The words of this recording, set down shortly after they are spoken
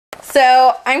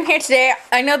So I'm here today.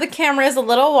 I know the camera is a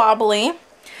little wobbly,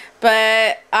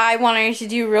 but I wanted to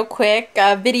do real quick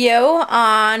a video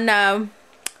on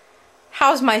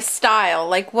how's my style,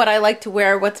 like what I like to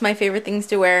wear, what's my favorite things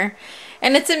to wear.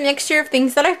 And it's a mixture of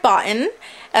things that I've bought in,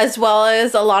 as well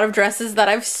as a lot of dresses that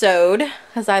I've sewed,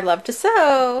 because I love to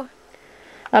sew.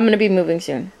 I'm going to be moving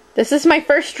soon. This is my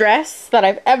first dress that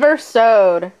I've ever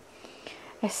sewed.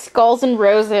 Skulls and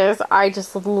Roses. I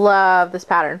just love this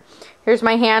pattern. Here's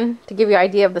my hand to give you an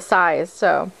idea of the size.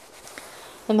 So,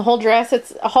 in the whole dress,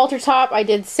 it's a halter top. I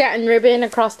did satin ribbon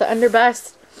across the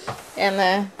underbust and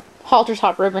the halter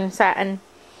top ribbon satin.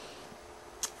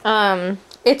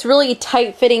 It's really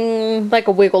tight fitting, like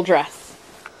a wiggle dress.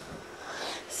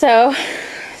 So,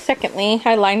 secondly,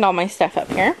 I lined all my stuff up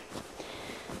here.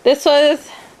 This was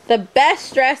the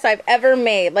best dress I've ever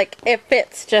made. Like, it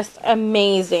fits just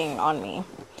amazing on me.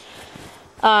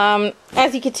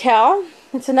 As you can tell,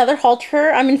 it's another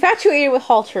halter. I'm infatuated with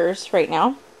halters right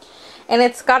now. And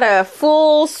it's got a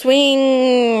full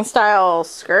swing style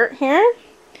skirt here.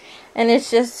 And it's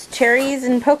just cherries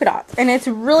and polka dots. And it's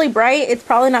really bright. It's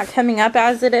probably not coming up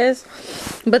as it is.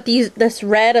 But this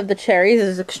red of the cherries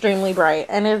is extremely bright.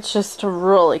 And it's just a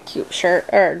really cute shirt.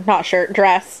 Or not shirt,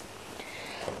 dress.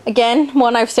 Again,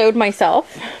 one I've sewed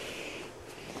myself.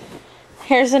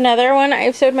 Here's another one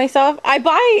I've sewed myself. I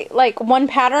buy like one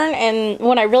pattern, and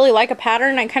when I really like a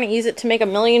pattern, I kind of use it to make a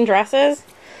million dresses.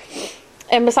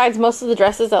 And besides, most of the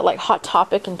dresses at like Hot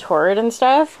Topic and Torrid and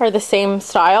stuff are the same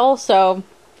style, so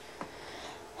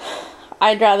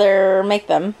I'd rather make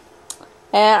them.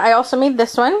 And I also made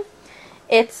this one.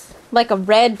 It's like a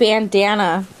red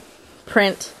bandana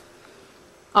print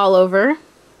all over.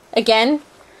 Again,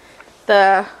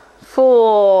 the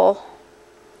full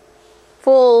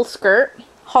skirt,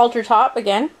 halter top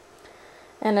again,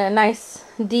 and a nice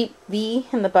deep V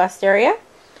in the bust area.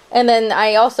 And then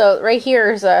I also, right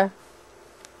here is a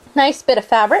nice bit of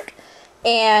fabric,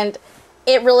 and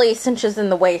it really cinches in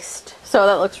the waist, so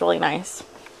that looks really nice.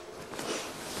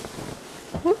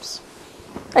 Oops.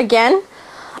 Again,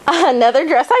 another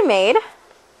dress I made.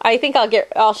 I think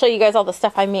I'll show you guys all the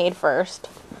stuff I made first.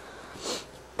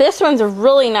 This one's a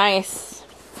really nice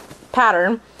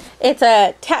pattern. It's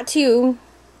a tattoo,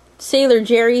 Sailor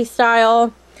Jerry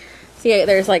style. See,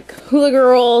 there's like hula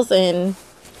girls and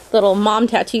little mom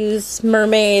tattoos,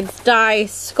 mermaids,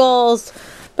 dice, skulls,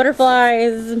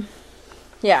 butterflies.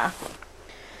 Yeah.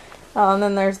 Oh, and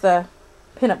then there's the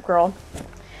pinup girl.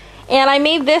 And I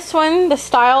made this one, the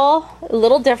style, a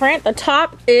little different. The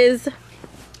top is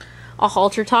a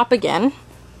halter top again,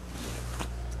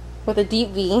 with a deep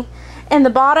V. And the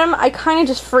bottom, I kind of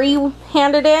just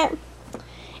free-handed it.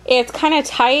 It's kind of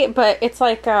tight, but it's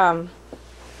like, I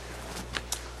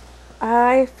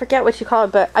forget what you call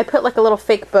it, but I put like a little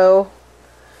fake bow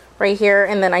right here,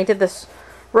 and then I did this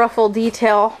ruffle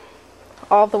detail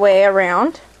all the way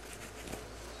around.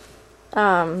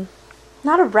 Not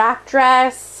a wrap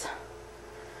dress.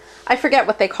 I forget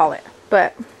what they call it,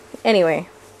 but anyway,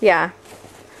 yeah.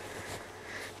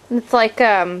 It's like,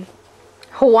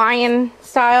 Hawaiian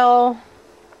style.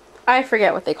 I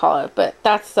forget what they call it, but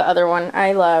that's the other one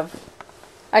I love.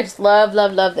 I just love,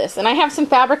 love, love this. And I have some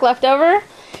fabric left over,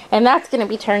 and that's going to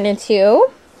be turned into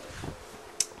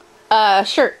a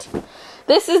shirt.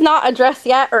 This is not a dress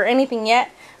yet or anything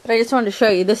yet, but I just wanted to show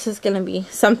you this is going to be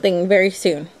something very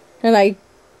soon. And I,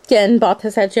 again, bought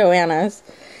this at Joanna's.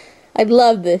 I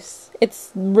love this.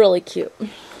 It's really cute.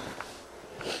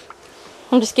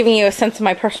 I'm just giving you a sense of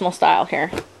my personal style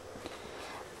here.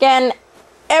 Again,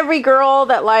 every girl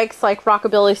that likes like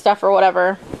rockabilly stuff or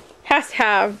whatever has to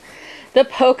have the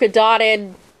polka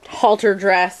dotted halter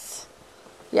dress.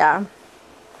 Yeah.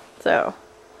 So,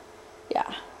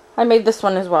 yeah. I made this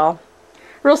one as well.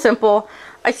 Real simple.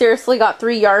 I seriously got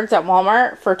 3 yards at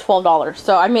Walmart for $12.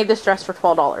 So I made this dress for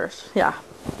 $12. Yeah.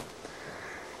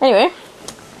 Anyway,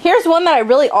 here's one that I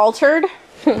really altered.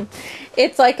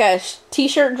 It's like a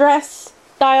t-shirt dress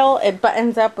style. It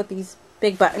buttons up with these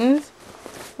big buttons.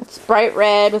 It's bright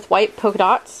red with white polka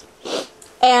dots.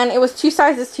 And it was 2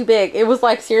 sizes too big. It was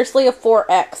like seriously a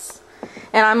 4X.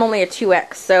 And I'm only a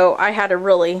 2X, so I had to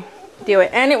really do it.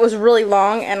 And it was really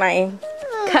long, and I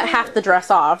cut half the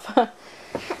dress off.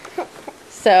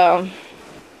 So,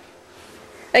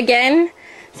 again,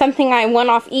 something I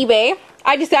won off eBay.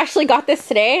 I just actually got this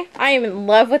today. I am in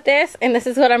love with this, and this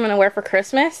is what I'm going to wear for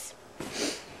Christmas.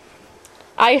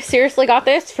 I seriously got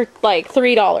this for like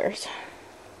 $3.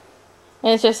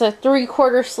 And it's just a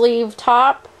 3/4 sleeve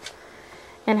top,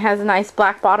 and has a nice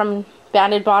black bottom,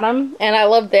 banded bottom. And I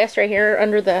love this right here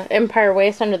under the empire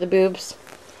waist, under the boobs.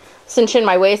 Cinch in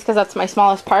my waist because that's my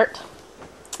smallest part.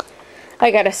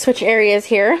 I gotta switch areas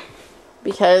here.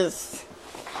 because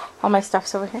all my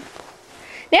stuff's over here.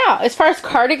 Now, as far as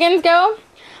cardigans go,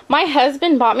 my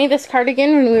husband bought me this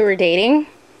cardigan when we were dating,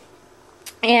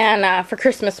 and for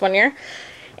Christmas one year,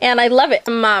 and I love it.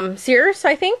 Sears,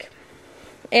 I think,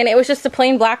 and it was just a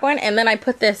plain black one, and then I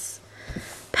put this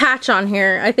patch on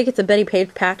here. I think it's a Betty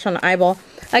Page patch on the eyeball.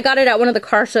 I got it at one of the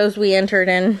car shows we entered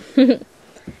in. It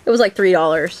was like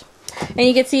 $3. And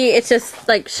you can see it's just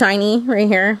like shiny right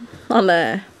here on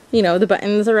the, you know, the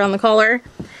buttons around the collar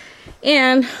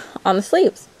and on the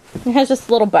sleeves. It has just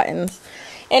little buttons.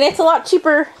 And it's a lot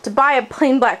cheaper to buy a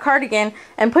plain black cardigan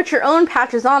and put your own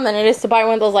patches on than it is to buy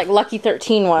one of those like Lucky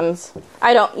 13 ones.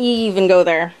 I don't even go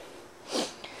there.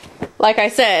 Like I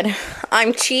said,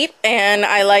 I'm cheap and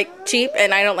I like cheap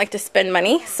and I don't like to spend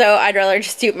money, so I'd rather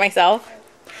just do it myself.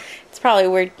 It's probably a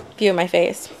weird view of my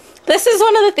face. This is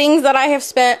one of the things that I have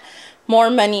spent more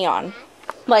money on.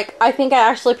 Like, I think I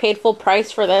actually paid full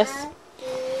price for this.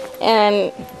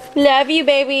 And love you,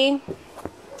 baby.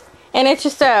 And it's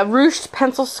just a ruched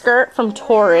pencil skirt from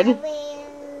Torrid.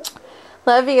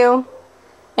 Love you.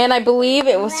 And I believe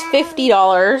it was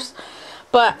 $50,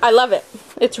 but I love it.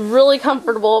 It's really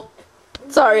comfortable.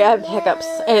 Sorry, I have hiccups.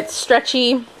 It's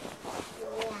stretchy.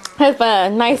 Has a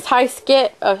nice high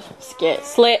slit.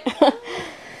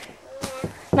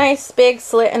 Nice big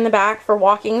slit in the back for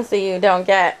walking so you don't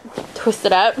get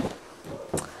twisted up.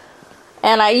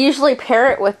 And I usually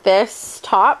pair it with this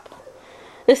top.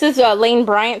 This is a Lane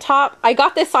Bryant top. I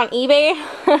got this on eBay.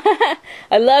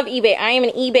 I love eBay. I am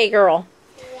an eBay girl.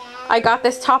 I got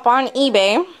this top on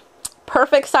eBay.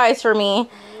 Perfect size for me.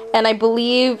 And I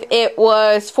believe it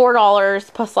was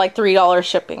 $4 plus like $3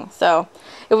 shipping. So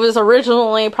it was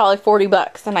originally probably 40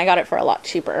 bucks and I got it for a lot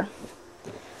cheaper.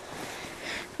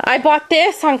 I bought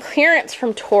this on clearance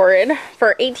from Torrid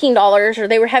for $18, or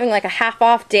they were having like a half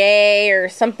off day or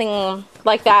something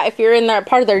like that if you're in their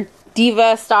part of their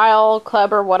Diva style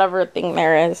club or whatever thing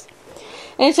there is.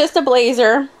 And it's just a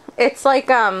blazer. It's like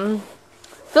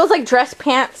feels like dress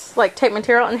pants like type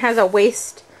material and has a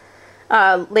waist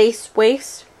lace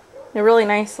waist. A really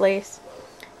nice lace.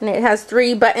 And it has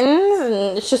 3 buttons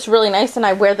and it's just really nice, and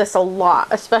I wear this a lot,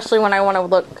 especially when I want to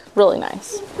look really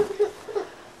nice.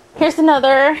 Here's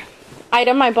another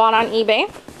item I bought on eBay.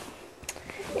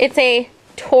 It's a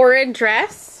Torrid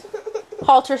dress,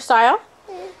 halter style,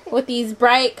 with these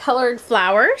bright colored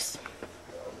flowers.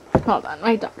 Hold on,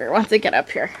 my daughter wants to get up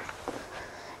here.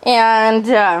 And,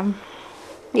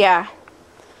 yeah,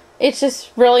 it's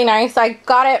just really nice. I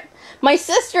got it. My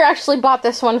sister actually bought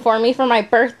this one for me for my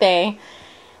birthday.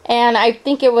 And I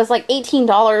think it was like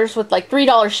 $18 with like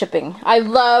 $3 shipping. I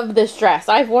love this dress.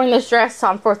 I've worn this dress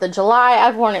on 4th of July.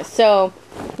 I've worn it so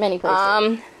many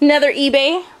places. Another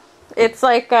eBay. It's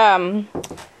like a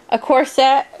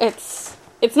corset. It's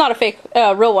not a fake,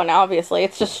 real one, obviously.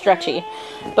 It's just stretchy.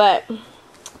 But,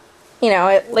 you know,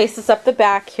 it laces up the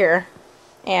back here.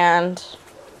 And,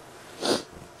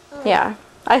 yeah.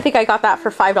 I think I got that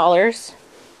for $5.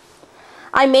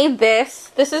 I made this.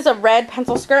 This is a red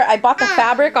pencil skirt. I bought the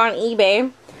fabric on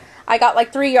eBay. I got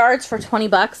like 3 yards for 20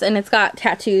 bucks, and it's got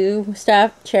tattoo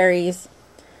stuff, cherries.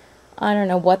 I don't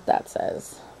know what that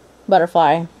says.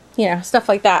 Butterfly, you know, stuff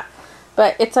like that.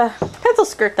 But it's a pencil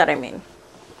skirt that I made.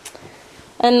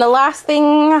 And the last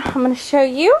thing I'm going to show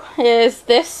you is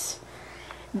this.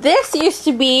 This used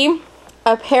to be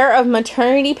a pair of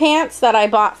maternity pants that I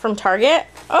bought from Target.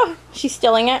 Oh, she's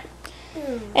stealing it.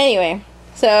 Anyway.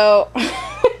 So,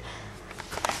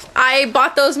 I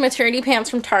bought those maternity pants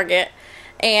from Target,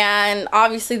 and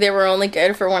obviously they were only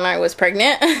good for when I was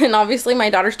pregnant, and obviously my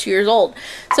daughter's 2 years old.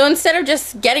 So instead of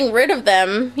just getting rid of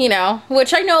them, you know,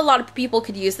 which I know a lot of people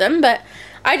could use them, but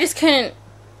I just couldn't,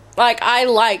 like, I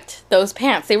liked those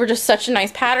pants. They were just such a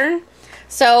nice pattern.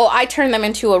 So I turned them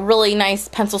into a really nice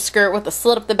pencil skirt with a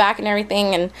slit up the back and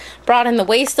everything, and brought in the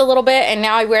waist a little bit, and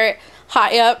now I wear it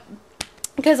high up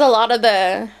because a lot of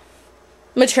the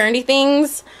maternity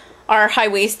things are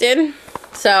high-waisted,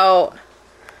 so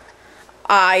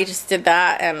I just did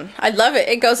that and I love it.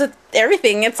 It goes with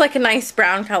everything. It's like a nice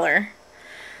brown color.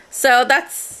 So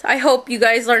that's, I hope you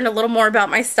guys learned a little more about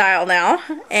my style now,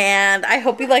 and I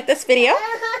hope you like this video.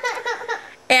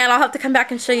 And I'll have to come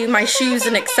back and show you my shoes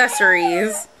and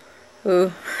accessories.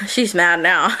 Ooh, she's mad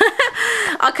now.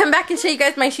 I'll come back and show you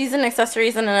guys my shoes and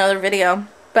accessories in another video.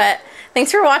 But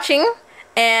thanks for watching.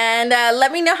 And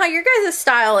let me know how your guys'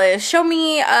 style is. Show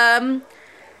me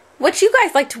what you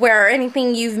guys like to wear, or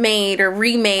anything you've made or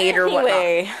remade or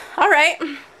whatnot. Alright,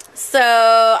 so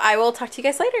I will talk to you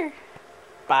guys later.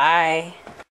 Bye.